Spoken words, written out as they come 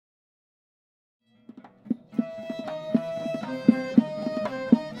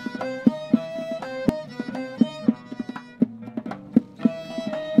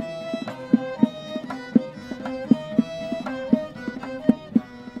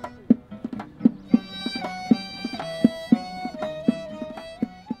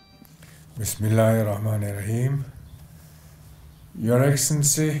Bismillahirrahmanirrahim. Your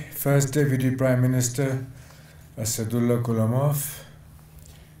Excellency, First Deputy Prime Minister Asadullo Gulomovnauguration,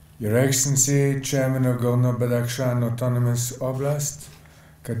 Your Excellency, Chairman of Governor Badakshan Autonomous Oblast,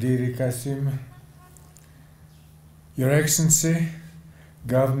 Kadiri Kasim, Your Excellency,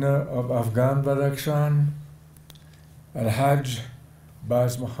 Governor of Afghan Badakshan, Al-Hajj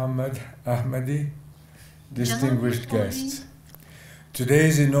Baz Muhammad Ahmadi, distinguished guests.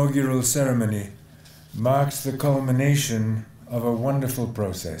 Today's inaugural ceremony marks the culmination of a wonderful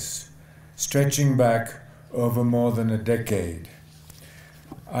process, stretching back over more than a decade.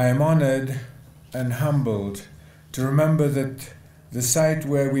 I am honored and humbled to remember that the site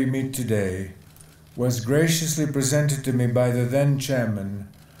where we meet today was graciously presented to me by the then chairman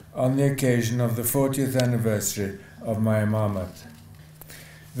on the occasion of the 40th anniversary of my imamate.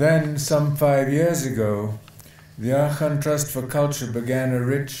 Then, some 5 years ago, the Arhan Trust for Culture began a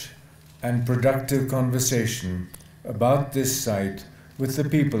rich and productive conversation about this site with the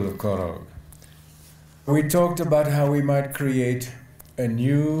people of Khorog. We talked about how we might create a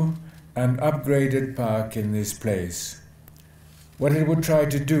new and upgraded park in this place, what it would try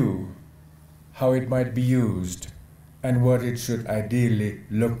to do, how it might be used, and what it should ideally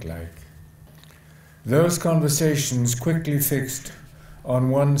look like. Those conversations quickly fixed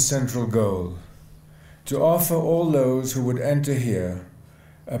on one central goal: to offer all those who would enter here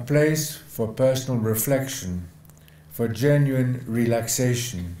a place for personal reflection, for genuine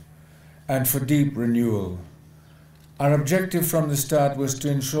relaxation, and for deep renewal. Our objective from the start was to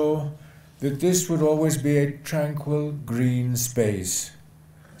ensure that this would always be a tranquil, green space,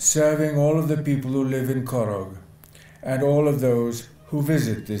 serving all of the people who live in Khorog and all of those who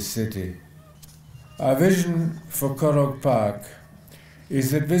visit this city. Our vision for Khorog Park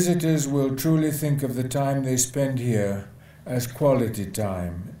is that visitors will truly think of the time they spend here as quality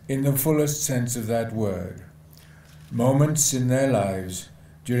time, in the fullest sense of that word. Moments in their lives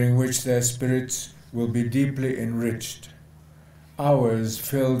during which their spirits will be deeply enriched. Hours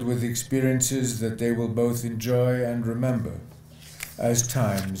filled with experiences that they will both enjoy and remember as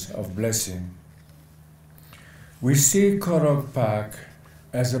times of blessing. We see Khorog Park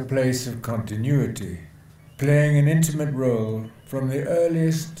as a place of continuity, playing an intimate role from the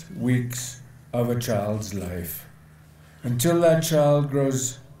earliest weeks of a child's life until that child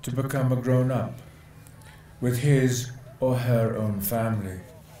grows to become a grown-up with his or her own family.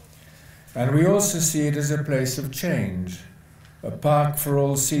 And we also see it as a place of change, a park for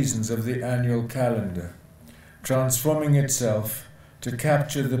all seasons of the annual calendar, transforming itself to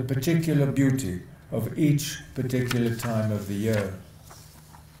capture the particular beauty of each particular time of the year.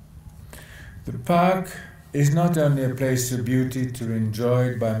 The park is not only a place of beauty to be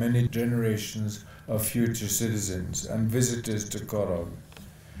enjoyed by many generations of future citizens and visitors to Khorog.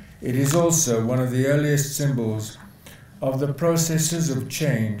 It is also one of the earliest symbols of the processes of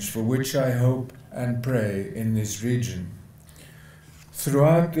change for which I hope and pray in this region.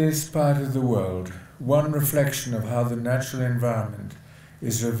 Throughout this part of the world, one reflection of how the natural environment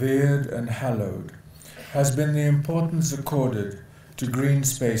is revered and hallowed has been the importance accorded to green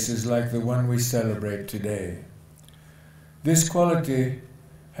spaces like the one we celebrate today. This quality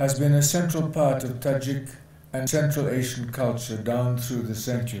has been a central part of Tajik and Central Asian culture down through the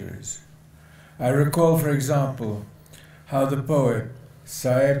centuries. I recall, for example, how the poet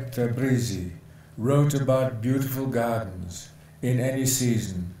Saeb Tabrizi wrote about beautiful gardens in any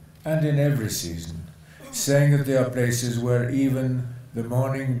season and in every season, saying that there are places where even the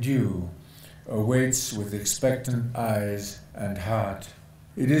morning dew awaits with expectant eyes and heart.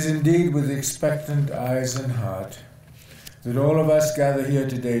 It is indeed with expectant eyes and heart that all of us gather here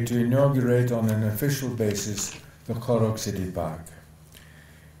today to inaugurate on an official basis the Khorog City Park.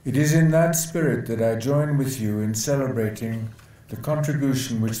 It is in that spirit that I join with you in celebrating the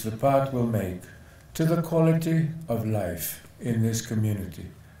contribution which the park will make to the quality of life in this community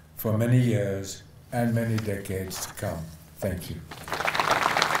for many years and many decades to come. Thank you.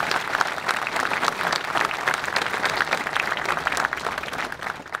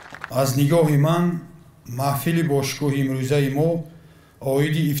 از نگاه من محفل باشگاه امروزه ما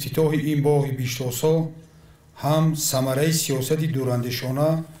آیدی افتتاح این باغ بیشتاسا هم ثمره سیاست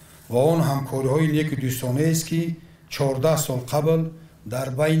دوراندیشانه و آن همکاری‌های نیک دوستانه است که 14 سال قبل در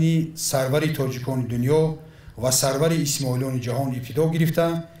بین سرور تاجیکان دنیا و سرور اسماعیلیان جهان ابتدا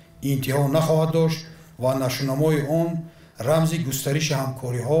گرفته انتها نخواهد داشت و نشونمای آن رمز گسترش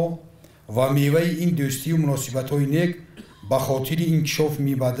همکاری‌ها و میوه این دوستی و مناسبت‌های نیک به خاطر انکشاف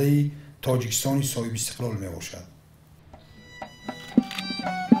میبده تاجیکستان صاحب استقلال می باشد.